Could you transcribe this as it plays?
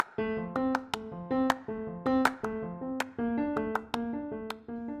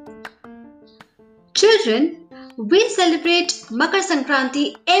Children, we celebrate Makar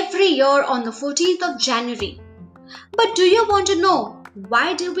Sankranti every year on the 14th of January. But do you want to know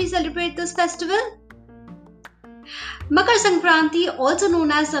why do we celebrate this festival? Makar Sankranti, also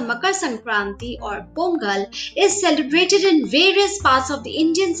known as the Makar Sankranti or Pongal, is celebrated in various parts of the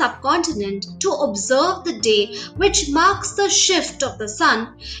Indian subcontinent to observe the day which marks the shift of the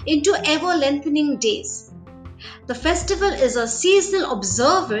sun into ever-lengthening days. The festival is a seasonal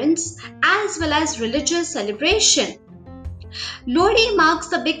observance as well as religious celebration. Lohri marks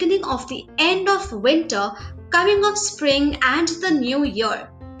the beginning of the end of winter, coming of spring and the new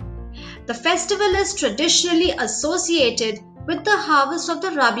year. The festival is traditionally associated with the harvest of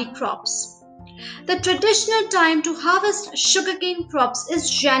the Rabi crops. The traditional time to harvest sugarcane crops is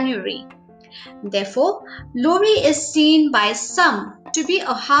January. Therefore, Lohri is seen by some to be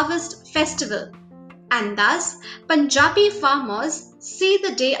a harvest festival. And thus, Punjabi farmers see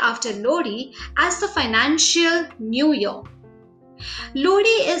the day after Lohri as the financial new year.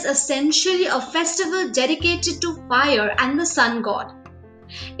 Lohri is essentially a festival dedicated to fire and the sun god.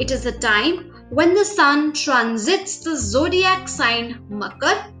 It is a time when the sun transits the zodiac sign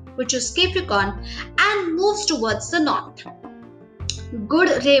Makar, which is Capricorn, and moves towards the north. Good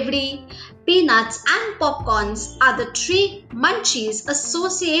revdi, peanuts and popcorns are the three munchies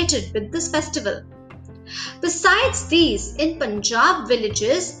associated with this festival. Besides these, in Punjab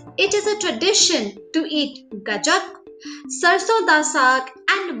villages, it is a tradition to eat gajak, sarson da saag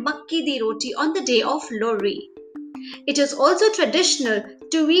and makki di roti on the day of Lohri. It is also traditional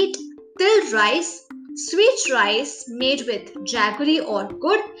to eat til rice, sweet rice made with jaggery or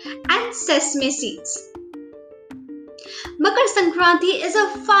gur and sesame seeds. Makar Sankranti is a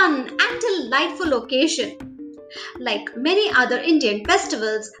fun and delightful occasion. Like many other Indian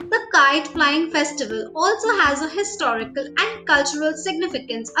festivals, the kite flying festival also has a historical and cultural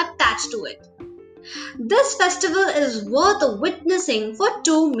significance attached to it. This festival is worth witnessing for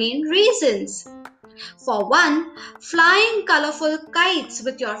two main reasons. For one, flying colorful kites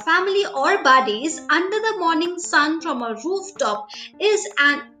with your family or buddies under the morning sun from a rooftop is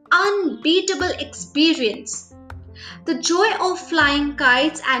an unbeatable experience. The joy of flying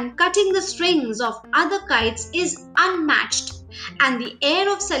kites and cutting the strings of other kites is unmatched, and the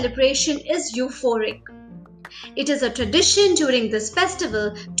air of celebration is euphoric. It is a tradition during this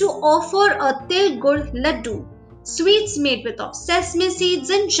festival to offer a til gur laddu, sweets made with of sesame seeds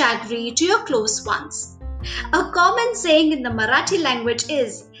and jaggery, to your close ones. A common saying in the Marathi language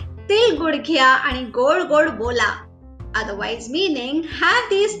is til gud ghya ani god god bola, otherwise meaning have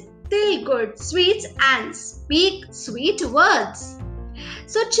these till good sweets and speak sweet words.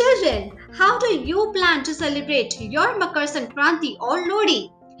 So children, how do you plan to celebrate your Makar Sankranti or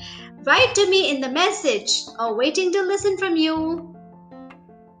Lohri? Write to me in the message or waiting to listen from you.